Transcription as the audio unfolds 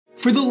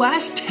For the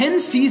last 10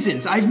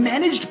 seasons, I've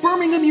managed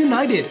Birmingham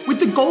United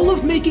with the goal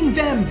of making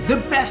them the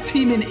best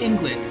team in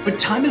England. But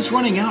time is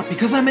running out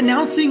because I'm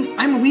announcing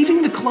I'm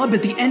leaving the club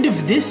at the end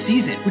of this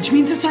season, which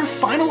means it's our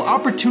final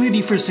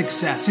opportunity for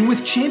success. And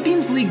with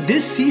Champions League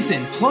this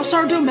season, plus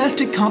our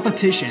domestic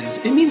competitions,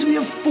 it means we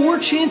have 4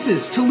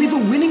 chances to leave a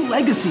winning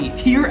legacy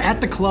here at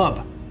the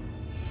club.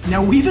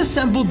 Now, we've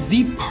assembled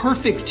the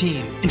perfect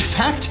team. In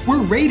fact,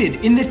 we're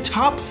rated in the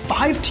top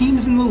 5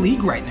 teams in the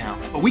league right now.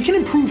 But we can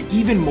improve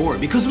even more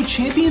because with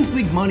Champions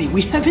League money,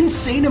 we have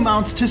insane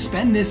amounts to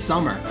spend this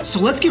summer. So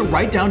let's get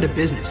right down to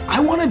business. I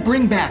want to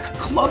bring back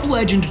club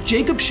legend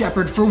Jacob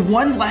Shepherd for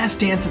one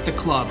last dance at the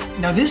club.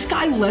 Now, this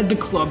guy led the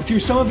club through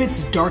some of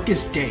its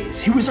darkest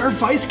days. He was our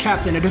vice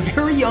captain at a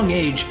very young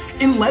age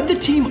and led the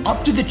team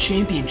up to the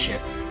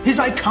championship. His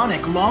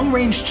iconic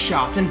long-ranged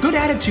shots and good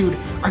attitude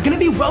are going to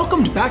be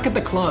welcomed back at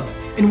the club,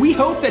 and we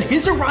hope that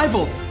his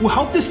arrival will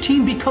help this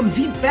team become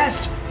the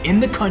best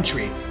in the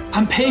country.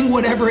 I'm paying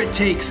whatever it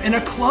takes, and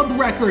a club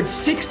record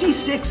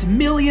 66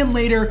 million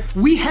later,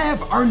 we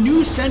have our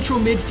new central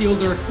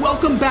midfielder.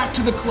 Welcome back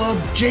to the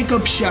club,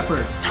 Jacob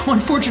Shepherd. Now,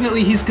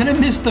 unfortunately, he's gonna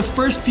miss the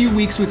first few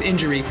weeks with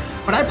injury,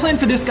 but I plan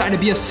for this guy to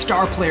be a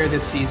star player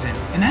this season.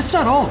 And that's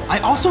not all. I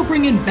also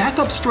bring in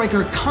backup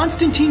striker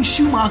Konstantin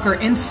Schumacher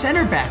and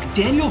center back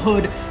Daniel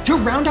Hood to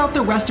round out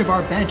the rest of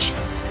our bench.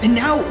 And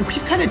now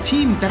we've got a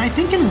team that I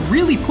think can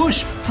really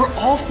push for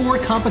all 4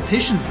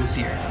 competitions this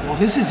year. Well,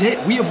 this is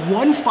it. We have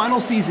one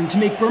final season to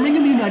make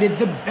Birmingham United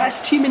the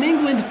best team in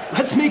England.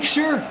 Let's make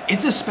sure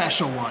it's a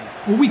special one.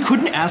 Well, we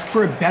couldn't ask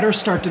for a better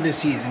start to this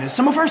season as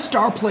some of our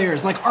star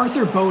players like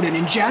Arthur Bowden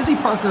and Jazzy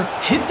Parker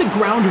hit the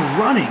ground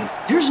running.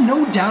 There's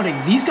no doubting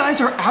these guys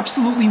are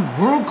absolutely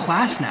world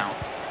class now.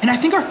 And I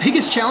think our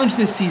biggest challenge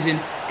this season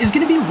is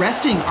going to be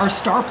resting our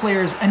star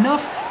players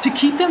enough to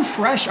keep them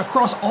fresh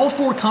across all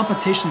 4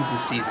 competitions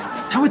this season.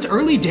 Now, it's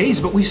early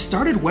days, but we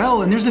started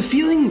well, and there's a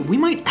feeling we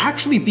might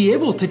actually be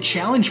able to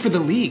challenge for the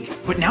league.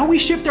 But now we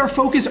shift our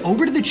focus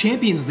over to the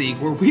Champions League,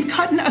 where we've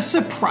gotten a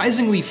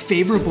surprisingly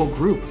favorable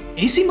group.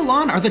 AC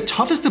Milan are the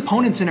toughest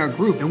opponents in our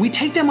group, and we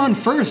take them on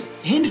first.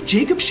 And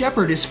Jacob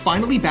Shepherd is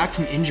finally back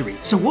from injury,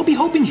 so we'll be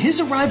hoping his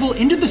arrival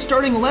into the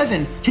starting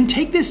 11 can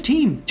take this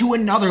team to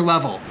another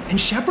level. And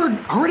Shepherd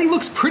already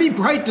looks pretty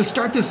bright to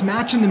start this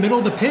match in the middle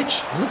of the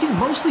pitch. Looking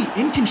mostly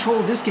in control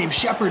of this game,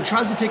 Shepherd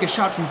tries to take a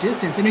shot from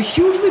distance, and a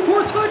hugely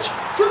poor touch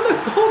from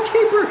the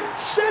goalkeeper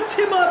sets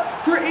him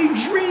up for a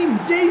dream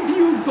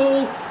debut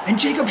goal. And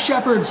Jacob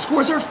Shepherd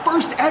scores our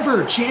first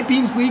ever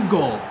Champions League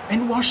goal.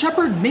 And while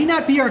Shepherd may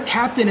not be our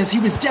captain as he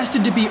was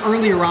destined to be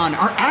earlier on,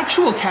 our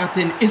actual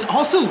captain is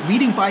also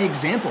leading by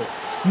example.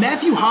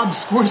 Matthew Hobbs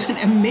scores an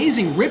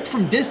amazing rip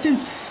from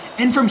distance,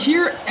 and from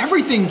here,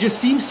 everything just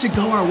seems to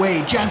go our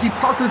way. Jazzy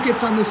Parker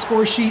gets on the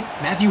score sheet,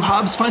 Matthew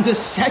Hobbs finds a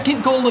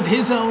second goal of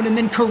his own, and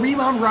then Kareem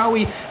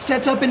Amraoui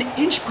sets up an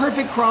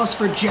inch-perfect cross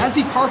for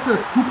Jazzy Parker,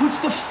 who puts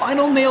the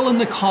final nail in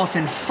the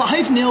coffin,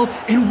 5-0,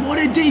 and what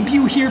a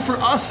debut here for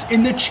us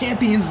in the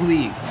Champions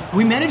League.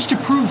 We managed to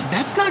prove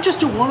that's not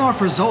just a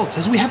one-off result,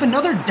 as we have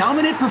another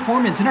dominant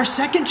performance in our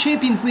second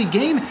Champions League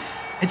game.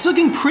 It's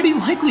looking pretty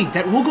likely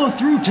that we'll go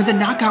through to the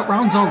knockout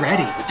rounds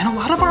already. And a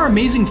lot of our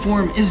amazing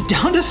form is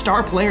down to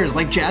star players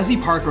like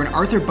Jazzy Parker and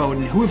Arthur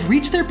Bowden, who have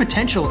reached their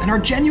potential and are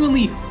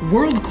genuinely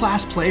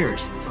world-class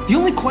players. The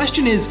only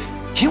question is,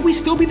 can we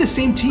still be the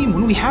same team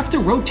when we have to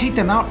rotate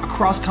them out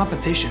across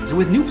competitions? And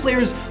with new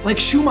players like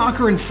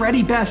Schumacher and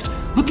Freddie Best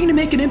looking to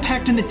make an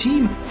impact in the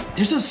team,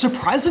 there's a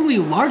surprisingly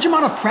large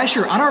amount of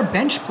pressure on our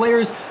bench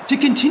players to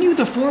continue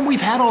the form we've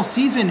had all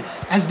season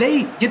as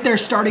they get their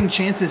starting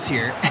chances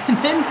here. And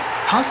then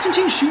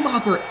Konstantin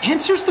Schumacher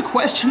answers the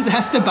questions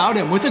asked about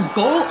him with a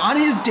goal on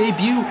his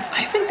debut.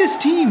 I think this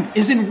team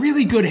is in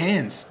really good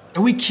hands.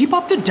 And we keep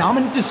up the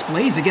dominant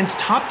displays against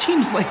top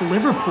teams like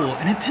Liverpool,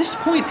 and at this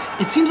point,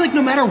 it seems like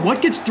no matter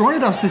what gets thrown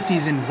at us this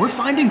season, we're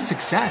finding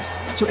success.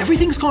 So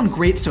everything's gone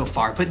great so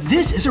far, but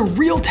this is a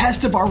real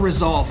test of our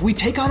resolve. We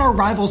take on our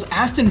rivals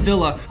Aston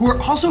Villa, who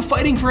are also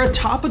fighting for a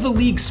top of the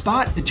league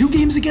spot. The 2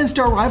 games against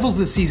our rivals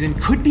this season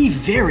could be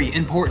very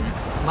important.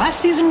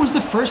 Last season was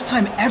the first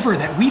time ever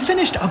that we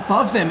finished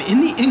above them in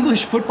the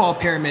English football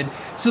pyramid,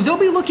 so they'll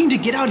be looking to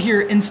get out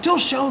here and still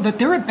show that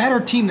they're a better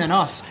team than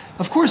us.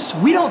 Of course,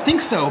 we don't think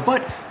so,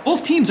 but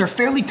both teams are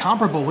fairly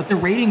comparable with the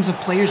ratings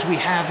of players we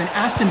have, and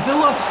Aston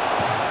Villa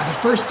are the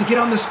first to get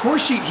on the score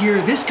sheet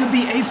here. This could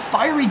be a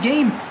fiery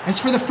game, as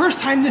for the first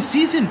time this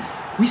season,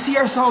 we see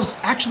ourselves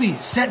actually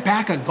set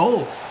back a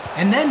goal.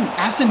 And then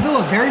Aston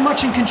Villa, very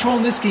much in control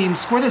in this game,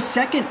 score the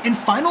second and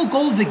final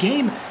goal of the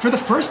game. For the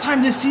first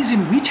time this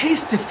season, we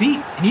taste defeat.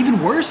 And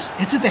even worse,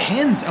 it's at the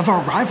hands of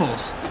our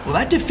rivals. Well,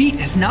 that defeat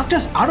has knocked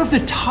us out of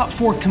the top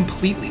 4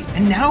 completely.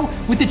 And now,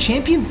 with the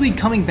Champions League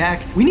coming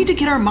back, we need to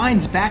get our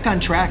minds back on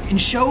track and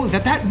show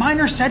that that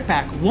minor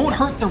setback won't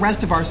hurt the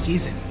rest of our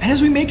season. And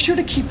as we make sure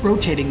to keep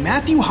rotating,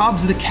 Matthew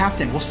Hobbs, the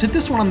captain, will sit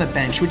this one on the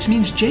bench, which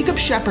means Jacob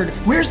Shepherd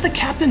wears the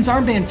captain's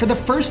armband for the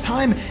first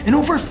time in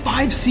over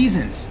 5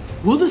 seasons.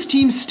 will this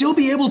team still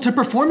be able to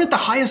perform at the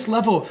highest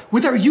level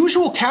with our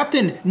usual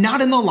captain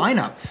not in the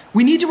lineup?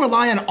 We need to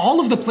rely on all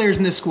of the players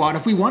in this squad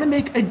if we want to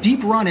make a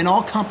deep run in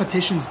all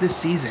competitions this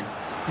season.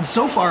 And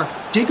so far,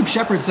 Jacob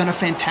Shepard's done a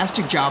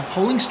fantastic job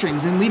pulling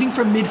strings and leading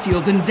from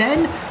midfield, and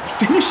then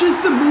finishes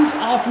the move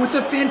off with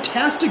a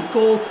fantastic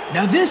goal.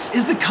 Now this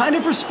is the kind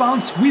of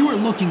response we were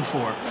looking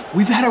for.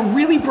 We've had a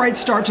really bright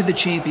start to the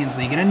Champions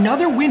League, and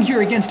another win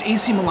here against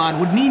AC Milan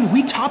would mean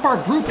we top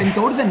our group and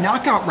go to the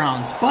knockout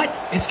rounds. But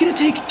it's going to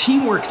take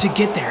teamwork to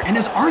get there, and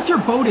as Arthur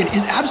Bowden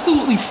is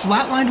absolutely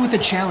flatlined with the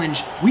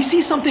challenge, we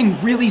see something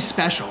really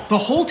special. The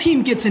whole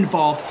team gets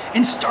involved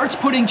and starts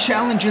putting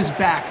challenges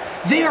back.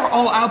 They are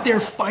all out there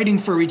fighting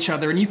for each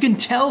other, and you can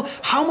tell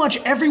how much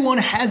everyone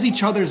has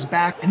each other's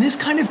back. And this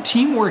kind of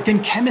teamwork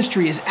and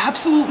chemistry is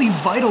absolutely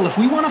vital if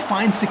we want to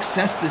find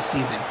success this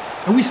season.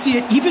 And we see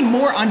it even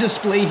more on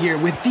display here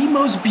with the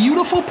most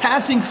beautiful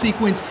passing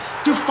sequence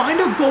to find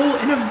a goal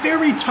in a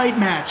very tight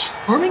match.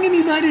 Birmingham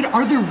United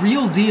are the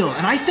real deal,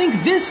 and I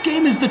think this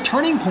game is the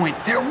turning point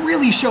that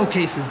really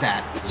showcases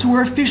that. So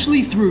we're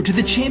officially through to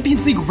the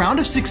Champions League round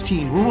of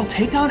 16, where we'll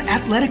take on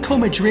Atletico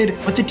Madrid,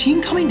 but the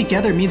team coming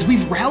together means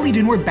we've rallied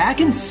and we're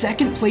back in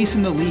second place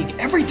in the league.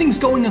 Everything's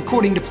going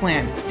according to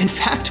plan. In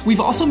fact,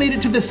 we've also made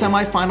it to the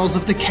semifinals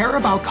of the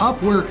Carabao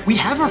Cup, where we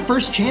have our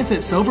first chance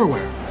at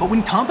silverware. But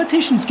when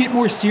competitions get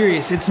more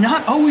serious, it's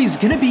not always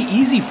gonna be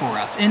easy for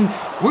us, and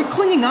we're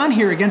clinging on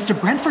here against a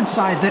Brentford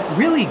side that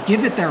really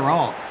give it their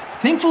all.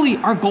 Thankfully,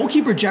 our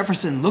goalkeeper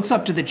Jefferson looks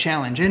up to the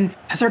challenge, and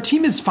as our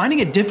team is finding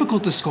it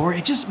difficult to score,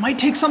 it just might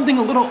take something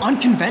a little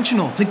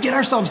unconventional to get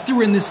ourselves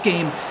through in this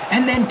game.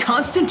 And then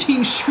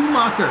Konstantin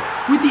Schumacher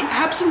with the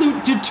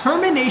absolute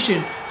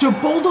determination to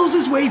bulldoze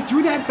his way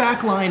through that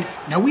back line.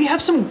 Now, we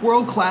have some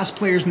world-class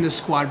players in this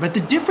squad, but the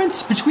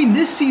difference between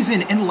this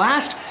season and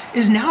last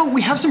is now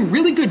we have some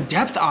really good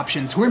depth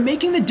options who are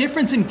making the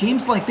difference in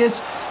games like this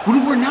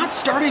when we're not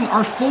starting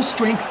our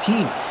full-strength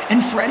team.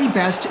 And Freddie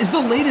Best is the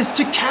latest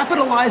to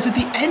capitalize at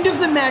the end of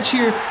the match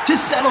here to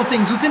settle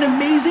things with an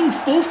amazing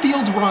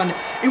full-field run.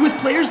 And with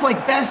players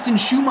like Best and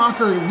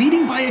Schumacher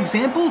leading by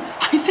example,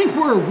 I think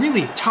we're a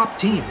really top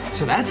team.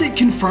 So that's it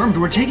confirmed.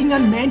 We're taking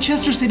on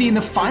Manchester City in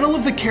the final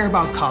of the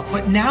Carabao Cup,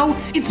 but now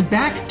it's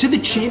back to the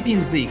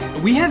Champions League.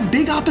 We have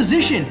big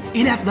opposition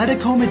in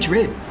Atletico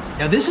Madrid.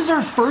 Now this is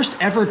our first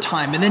ever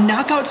time in the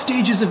knockout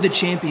stages of the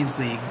Champions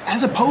League,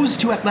 as opposed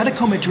to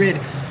Atletico Madrid,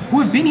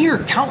 who have been here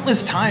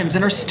countless times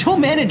and are still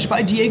managed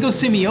by Diego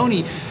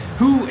Simeone,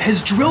 who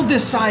has drilled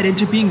this side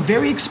into being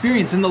very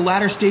experienced in the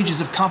latter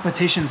stages of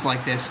competitions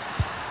like this.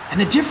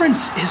 And the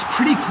difference is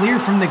pretty clear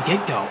from the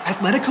get-go.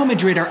 Atletico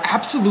Madrid are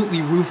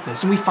absolutely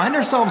ruthless, and we find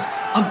ourselves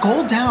a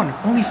goal down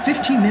only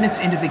 15 minutes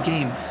into the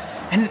game.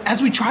 And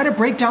as we try to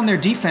break down their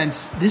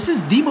defense, this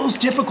is the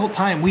most difficult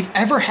time we've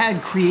ever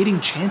had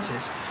creating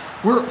chances.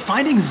 We're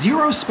finding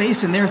zero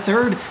space in their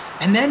third,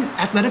 and then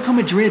Atletico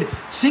Madrid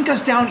sink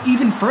us down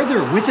even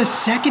further with a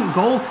second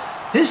goal.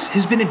 This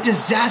has been a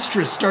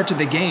disastrous start to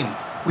the game.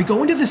 We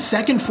go into the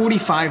second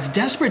 45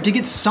 desperate to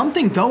get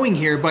something going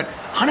here, but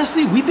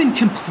honestly, we've been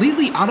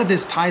completely out of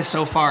this tie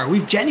so far.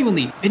 We've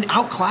genuinely been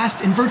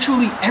outclassed in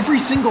virtually every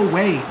single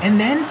way, and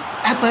then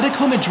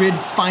Atletico Madrid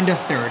find a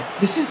third.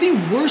 This is the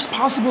worst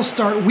possible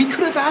start we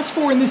could have asked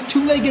for in this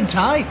two-legged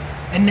tie,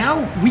 and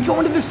now we go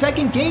into the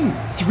second game,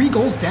 3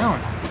 goals down.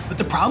 But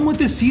the problem with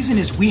this season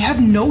is we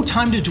have no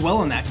time to dwell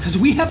on that because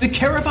we have the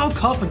Carabao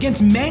Cup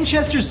against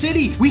Manchester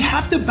City. We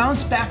have to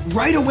bounce back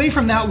right away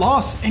from that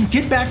loss and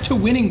get back to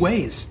winning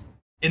ways.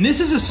 And this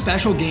is a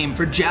special game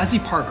for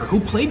Jazzy Parker, who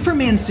played for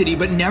Man City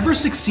but never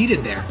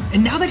succeeded there.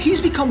 And now that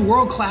he's become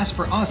world class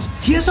for us,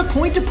 he has a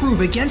point to prove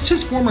against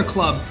his former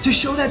club to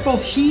show that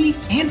both he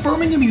and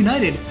Birmingham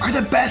United are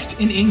the best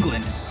in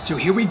England. So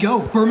here we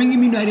go,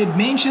 Birmingham United,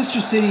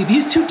 Manchester City.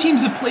 These two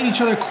teams have played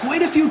each other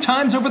quite a few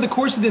times over the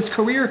course of this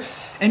career,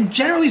 and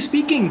generally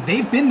speaking,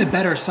 they've been the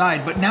better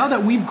side. But now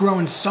that we've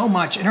grown so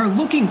much and are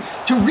looking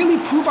to really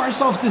prove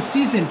ourselves this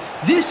season,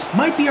 this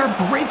might be our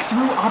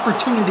breakthrough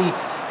opportunity.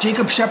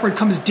 Jacob Shepard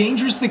comes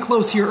dangerously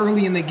close here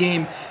early in the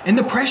game, and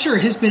the pressure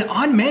has been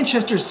on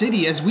Manchester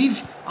City as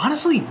we've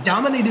honestly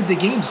dominated the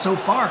game so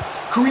far.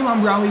 Karim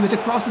Amraoui with a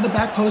cross to the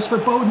back post for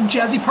Bowden.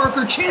 Jazzy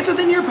Parker, chance at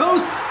the near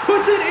post,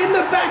 puts it in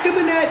the back of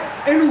the net,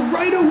 and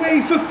right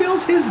away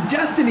fulfills his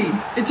destiny.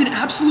 It's an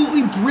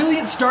absolutely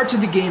brilliant start to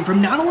the game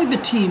from not only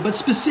the team, but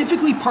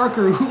specifically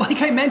Parker, who,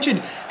 like I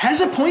mentioned,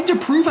 has a point to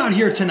prove out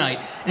here tonight.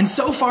 And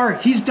so far,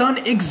 he's done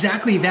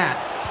exactly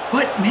that.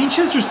 But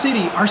Manchester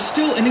City are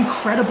still an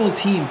incredible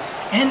team,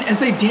 and as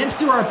they dance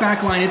through our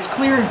backline, it's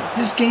clear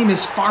this game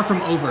is far from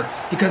over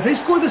because they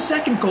score the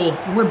second goal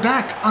and we're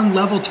back on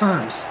level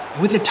terms.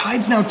 With the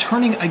tides now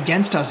turning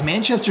against us,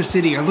 Manchester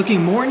City are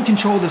looking more in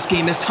control of this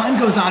game as time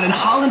goes on, and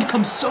Haaland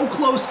comes so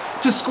close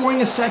to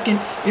scoring a second,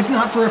 if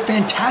not for a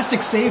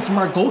fantastic save from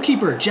our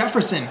goalkeeper,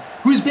 Jefferson,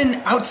 who's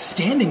been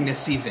outstanding this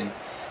season.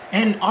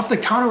 And off the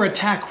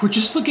counter-attack, we're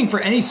just looking for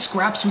any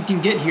scraps we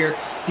can get here.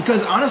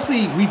 because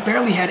honestly, we've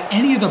barely had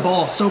any of the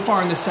ball so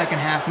far in the second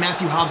half.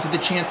 Matthew Hobbs with the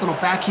chance, little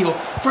back heel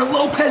for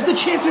Lopez. The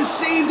chance is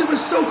saved. It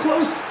was so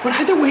close. But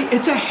either way,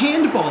 it's a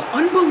handball.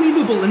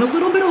 Unbelievable, and a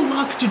little bit of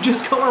luck to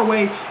just go our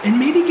way and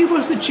maybe give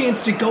us the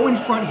chance to go in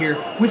front here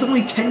with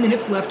only 10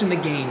 minutes left in the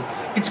game.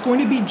 It's going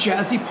to be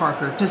Jazzy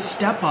Parker to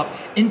step up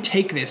and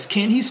take this.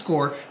 Can he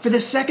score for the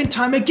second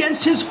time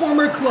against his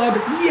former club?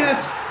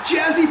 Yes,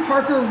 Jazzy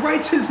Parker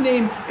writes his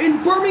name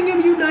in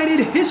Birmingham United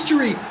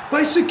history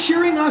by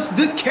securing us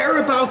the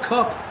Carabao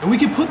Cup. And we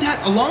can put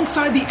that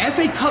alongside the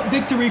FA Cup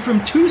victory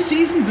from 2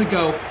 seasons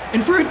ago.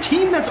 And for a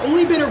team that's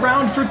only been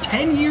around for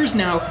 10 years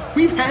now,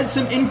 we've had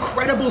some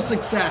incredible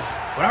success.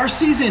 But our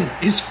season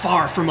is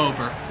far from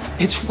over.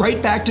 It's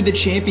right back to the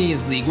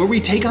Champions League, where we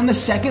take on the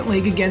second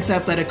leg against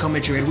Atletico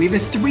Madrid. We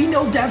have a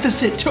 3-0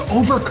 deficit to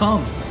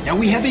overcome. Now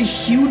we have a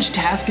huge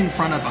task in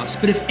front of us,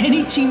 but if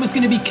any team was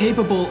going to be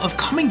capable of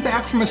coming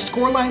back from a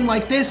scoreline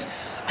like this,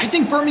 I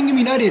think Birmingham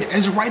United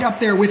is right up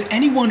there with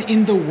anyone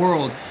in the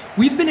world.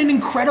 We've been an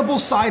incredible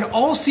side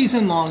all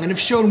season long and have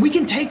shown we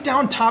can take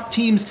down top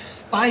teams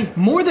by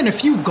more than a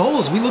few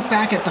goals. We look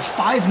back at the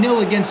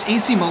 5-0 against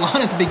AC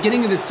Milan at the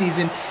beginning of the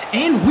season,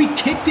 and we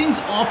kick things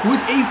off with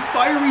a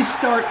fiery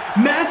start.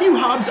 Matthew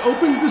Hobbs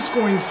opens the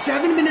scoring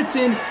 7 minutes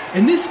in,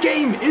 and this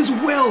game is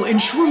well and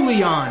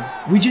truly on.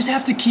 We just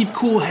have to keep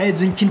cool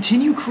heads and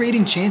continue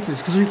creating chances,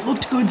 because we've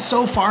looked good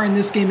so far in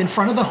this game in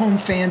front of the home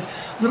fans.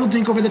 Little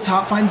dink over the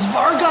top finds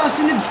Vargas,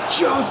 and it's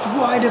just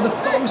wide of the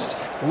post.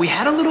 We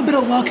had a little bit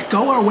of luck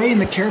go our way in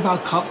the Carabao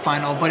Cup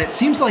final, but it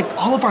seems like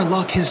all of our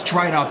luck has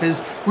dried up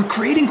as we're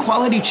creating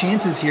quality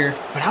chances here.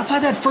 But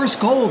outside that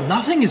first goal,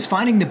 nothing is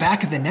finding the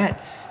back of the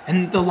net.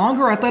 And the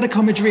longer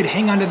Atletico Madrid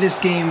hang on to this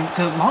game,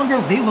 the longer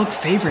they look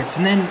favorites.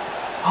 And then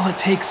all it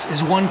takes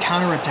is one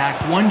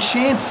counterattack, one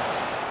chance,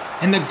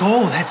 and the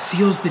goal that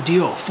seals the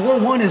deal.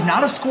 4-1 is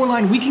not a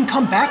scoreline we can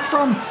come back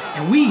from,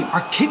 and we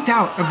are kicked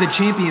out of the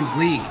Champions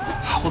League.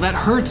 Well, that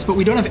hurts, but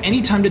we don't have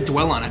any time to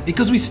dwell on it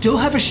because we still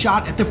have a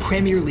shot at the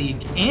Premier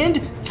League and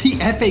the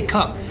FA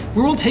Cup,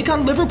 where we'll take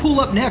on Liverpool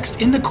up next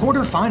in the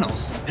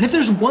quarterfinals. And if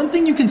there's one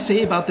thing you can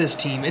say about this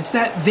team, it's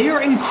that they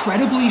are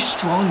incredibly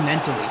strong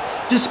mentally.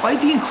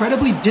 Despite the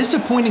incredibly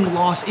disappointing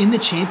loss in the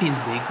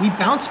Champions League, we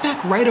bounce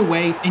back right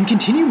away and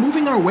continue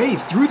moving our way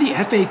through the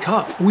FA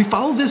Cup. We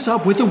follow this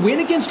up with a win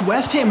against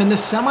West Ham in the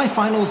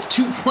semi-finals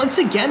to once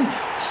again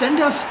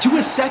send us to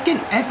a second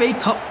FA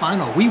Cup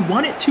final. We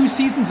won it 2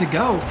 seasons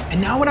ago,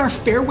 and now in our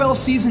farewell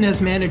season as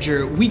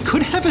manager, we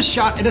could have a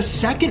shot at a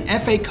second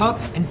FA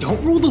Cup, and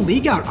don't rule the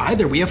league out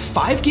either. We have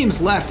 5 games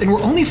left and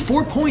we're only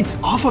 4 points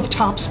off of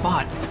top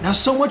spot. Now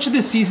so much of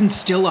this season's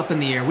still up in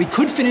the air. We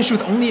could finish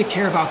with only a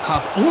Carabao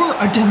Cup or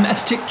a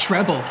domestic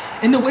treble.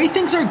 And the way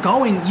things are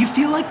going, you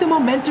feel like the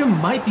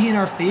momentum might be in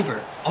our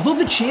favor. Although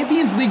the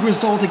Champions League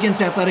result against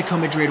Atletico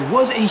Madrid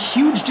was a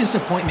huge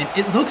disappointment,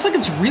 it looks like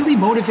it's really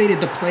motivated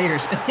the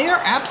players, and they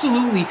are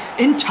absolutely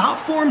in top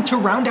form to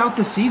round out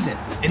the season.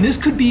 And this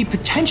could be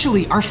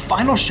potentially our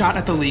final shot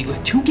at the league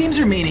with 2 games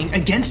remaining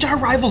against our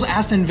rivals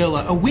Aston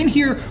Villa. A win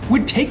here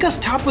would take us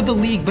top of the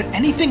league, but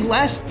anything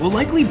less will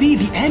likely be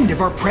the end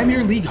of our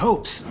Premier League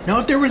hopes. Now,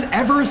 if there was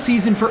ever a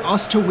season for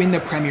us to win the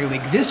Premier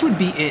League, this would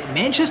be it.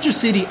 Manchester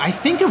City, I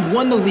think, have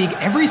won the league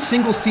every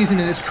single season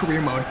in this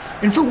career mode,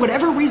 and for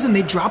whatever reason,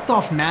 they dropped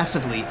off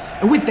massively.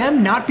 And with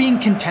them not being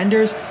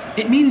contenders,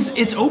 it means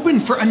it's open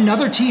for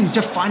another team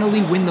to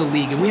finally win the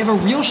league. And we have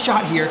a real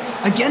shot here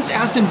against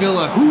Aston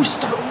Villa, who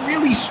start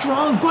really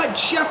strong, but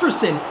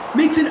Jefferson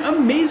makes an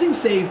amazing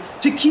save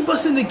to keep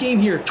us in the game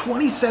here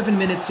 27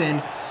 minutes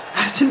in.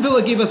 Aston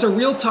Villa gave us a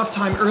real tough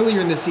time earlier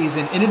in the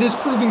season, and it is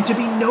proving to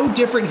be no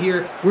different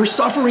here. We're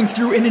suffering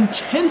through an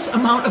intense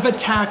amount of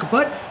attack,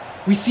 but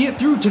we see it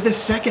through to the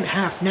second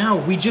half. Now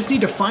we just need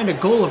to find a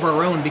goal of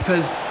our own,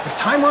 because if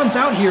time runs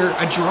out here,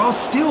 a draw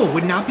still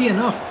would not be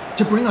enough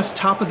to bring us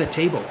top of the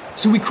table.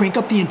 So we crank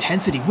up the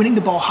intensity, winning the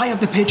ball high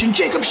up the pitch, and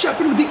Jacob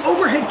Shepherd with the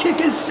overhead kick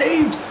is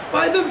saved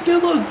by the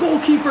Villa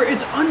goalkeeper.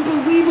 It's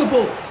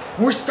unbelievable.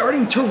 We're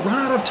starting to run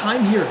out of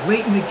time here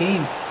late in the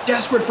game.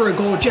 Desperate for a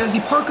goal,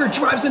 Jazzy Parker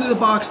drives into the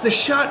box. The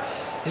shot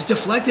is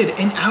deflected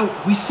and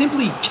out. We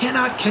simply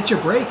cannot catch a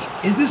break.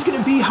 Is this going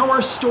to be how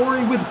our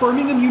story with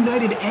Birmingham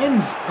United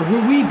ends? Or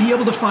will we be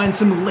able to find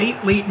some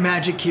late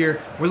magic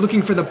here? We're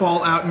looking for the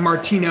ball out, and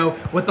Martino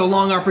with the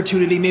long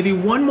opportunity, maybe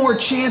one more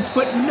chance,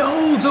 but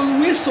no,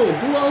 the whistle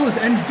blows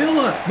and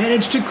Villa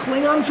managed to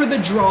cling on for the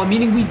draw,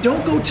 meaning we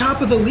don't go top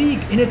of the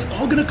league, and it's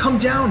all going to come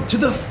down to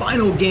the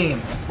final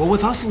game. Well,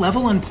 with us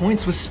level on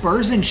points with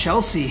Spurs and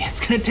Chelsea,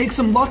 it's going to take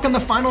some luck on the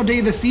final day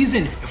of the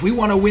season if we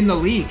want to win the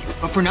league.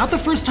 But for not the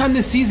first time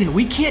this season,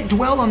 we can't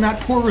dwell on that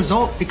poor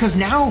result, because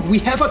now we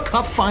have a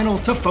cup final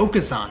to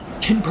focus on.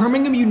 Can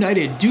Birmingham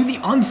United do the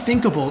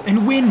unthinkable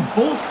and win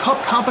both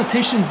cup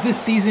competitions this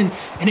season,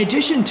 in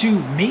addition to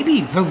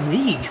maybe the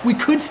league? We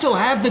could still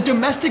have the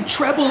domestic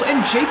treble,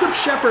 and Jacob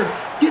Shepherd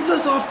gets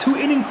us off to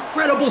an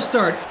incredible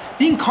start.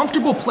 Being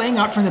comfortable playing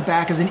out from the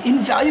back is an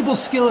invaluable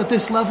skill at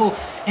this level,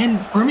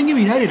 and Birmingham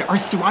United are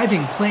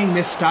thriving playing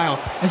this style.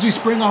 As we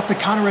spring off the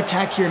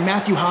counter-attack here,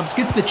 Matthew Hobbs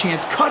gets the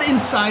chance, cut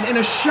inside, and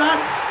a shot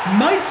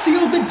might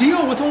seal the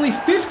deal. With only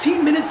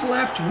 15 minutes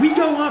left, we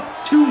go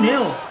up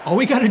 2-0. All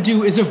we gotta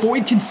do is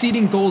avoid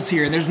conceding goals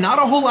here, and there's not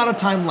a whole lot of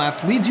time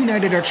left. Leeds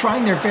United are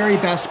trying their very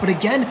best, but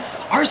again,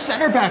 our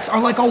center backs are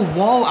like a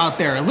wall out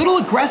there, a little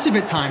aggressive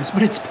at times,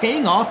 but it's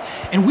paying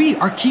off, and we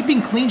are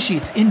keeping clean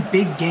sheets in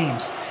big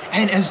games.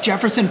 And as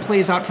Jefferson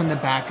plays out from the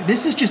back,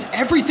 this is just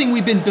everything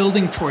we've been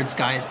building towards,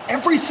 guys.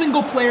 Every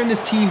single player in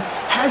this team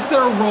has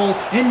their role,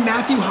 and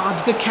Matthew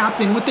Hobbs, the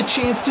captain, with the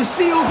chance to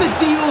seal the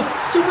deal.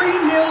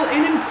 3-0,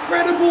 an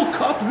incredible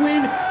cup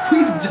win.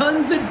 We've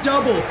done the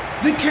double,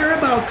 the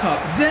Carabao Cup,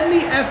 then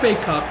the FA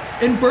Cup,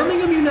 and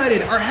Birmingham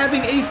United are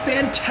having a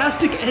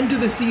fantastic end to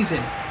the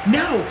season.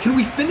 Now, can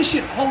we finish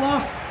it all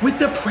off with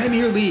the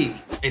Premier League?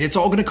 And it's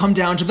all gonna come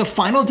down to the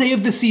final day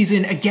of the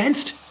season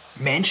against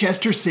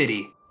Manchester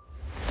City.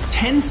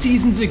 10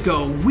 seasons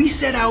ago, we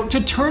set out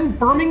to turn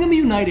Birmingham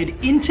United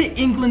into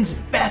England's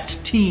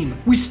best team.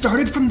 We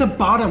started from the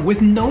bottom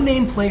with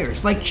no-name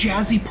players like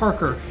Jazzy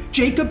Parker,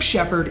 Jacob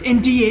Shepherd,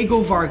 and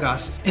Diego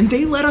Vargas, and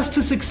they led us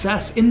to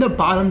success in the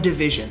bottom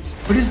divisions.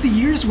 But as the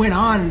years went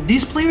on,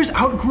 these players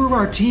outgrew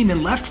our team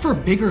and left for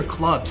bigger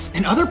clubs,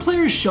 and other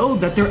players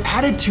showed that their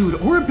attitude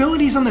or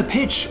abilities on the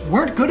pitch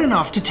weren't good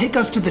enough to take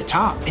us to the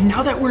top. And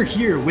now that we're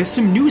here with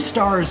some new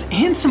stars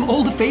and some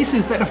old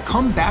faces that have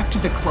come back to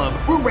the club,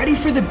 we're ready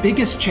for the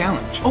biggest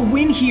challenge. A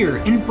win here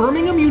in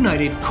Birmingham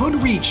United could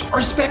reach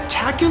our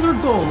spectacular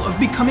goal of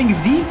becoming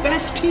the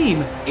best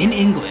team in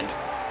England.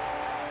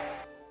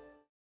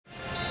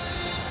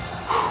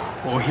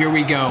 Well, here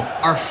we go,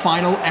 our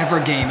final ever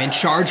game in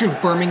charge of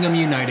Birmingham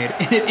United,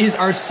 and it is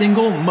our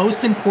single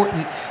most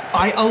important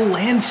by a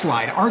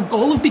landslide. Our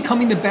goal of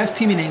becoming the best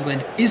team in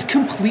England is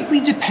completely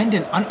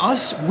dependent on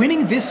us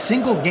winning this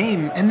single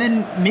game, and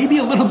then maybe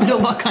a little bit of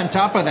luck on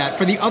top of that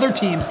for the other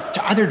teams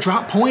to either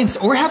drop points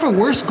or have a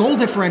worse goal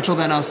differential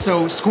than us.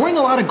 So scoring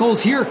a lot of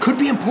goals here could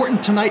be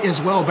important tonight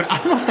as well, but I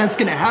don't know if that's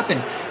gonna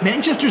happen.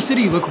 Manchester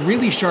City look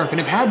really sharp and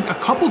have had a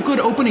couple good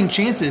opening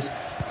chances.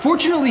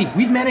 Fortunately,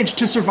 we've managed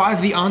to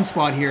survive the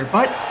onslaught here,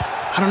 but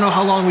I don't know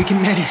how long we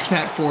can manage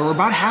that for. We're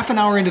about half an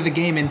hour into the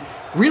game, and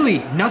really,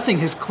 nothing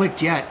has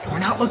clicked yet. We're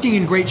not looking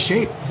in great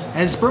shape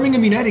as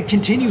Birmingham United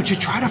continue to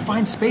try to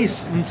find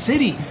space, and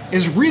City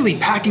is really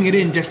packing it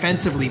in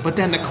defensively, but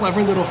then the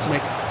clever little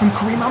flick from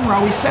Karim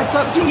Amraoui sets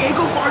up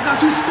Diego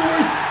Vargas, who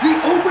scores the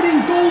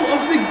opening goal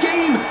of the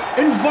game,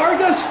 and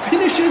Vargas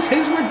finishes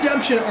his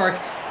redemption arc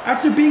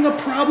after being a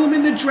problem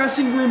in the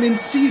dressing room in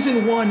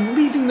Season 1,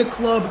 leaving the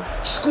club,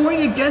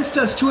 scoring against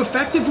us to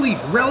effectively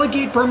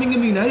relegate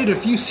Birmingham United a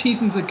few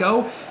seasons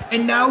ago,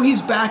 and now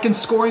he's back and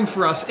scoring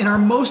for us in our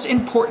most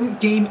important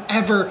game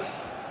ever.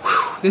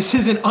 Whew, this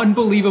is an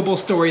unbelievable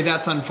story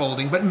that's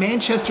unfolding, but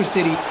Manchester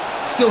City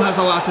still has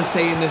a lot to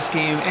say in this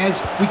game.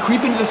 As we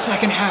creep into the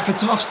second half,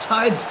 it's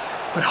offsides,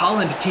 but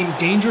Haaland came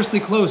dangerously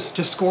close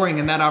to scoring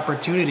in that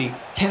opportunity.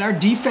 Can our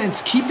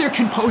defense keep their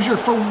composure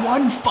for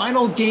one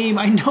final game?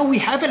 I know we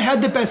haven't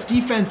had the best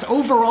defense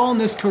overall in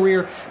this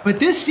career, but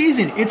this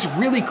season it's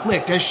really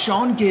clicked as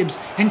Sean Gibbs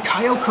and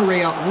Kyle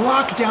Correa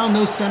lock down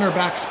those center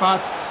back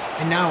spots.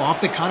 And now off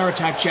the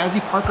counterattack,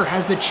 Jazzy Parker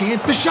has the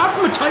chance. The shot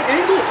from a tight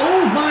angle,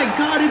 oh my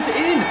God, it's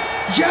in!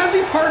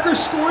 Jazzy Parker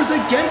scores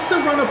against the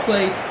run of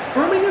play.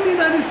 Birmingham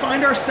United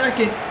find our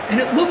second, and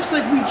it looks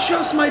like we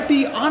just might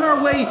be on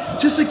our way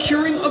to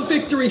securing a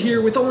victory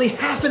here with only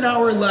half an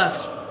hour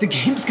left. The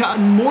game's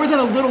gotten more than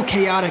a little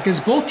chaotic as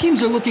both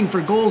teams are looking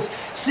for goals.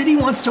 City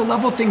wants to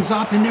level things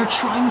up and they're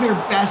trying their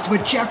best,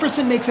 but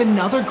Jefferson makes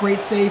another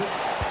great save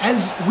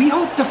as we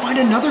hope to find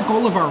another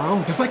goal of our own.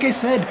 Because like I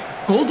said,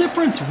 goal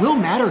difference will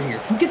matter here.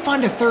 If we could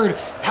find a third,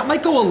 that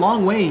might go a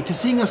long way to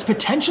seeing us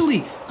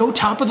potentially go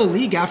top of the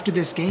league after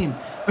this game.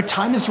 But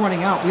time is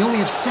running out. We only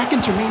have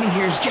seconds remaining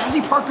here as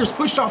Jazzy Parker's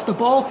pushed off the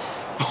ball.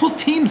 Both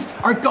teams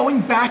are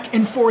going back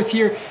and forth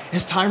here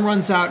as time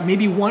runs out.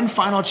 Maybe one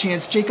final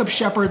chance. Jacob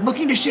Shepherd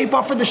looking to shape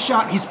up for the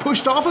shot. He's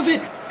pushed off of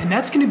it, and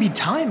that's going to be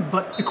time.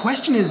 But the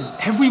question is,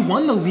 have we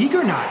won the league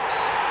or not?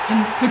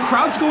 And the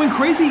crowd's going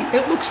crazy.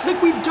 It looks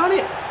like we've done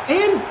it.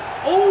 And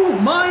oh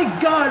my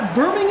God,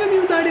 Birmingham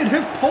United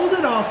have pulled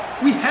it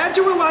off. We had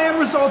to rely on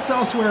results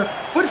elsewhere,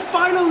 but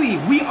finally,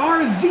 we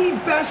are the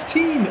best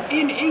team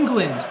in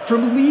England.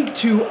 From League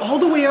 2 all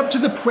the way up to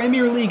the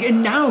Premier League,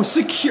 and now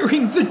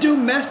securing the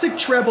domestic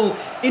treble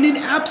in an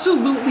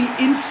absolutely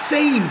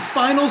insane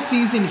final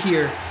season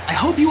here. I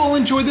hope you all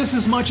enjoyed this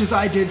as much as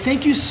I did.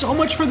 Thank you so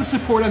much for the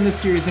support on this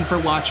series and for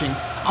watching.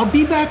 I'll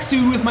be back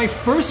soon with my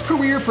first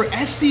career for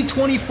FC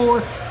 24,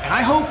 and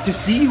I hope to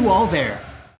see you all there.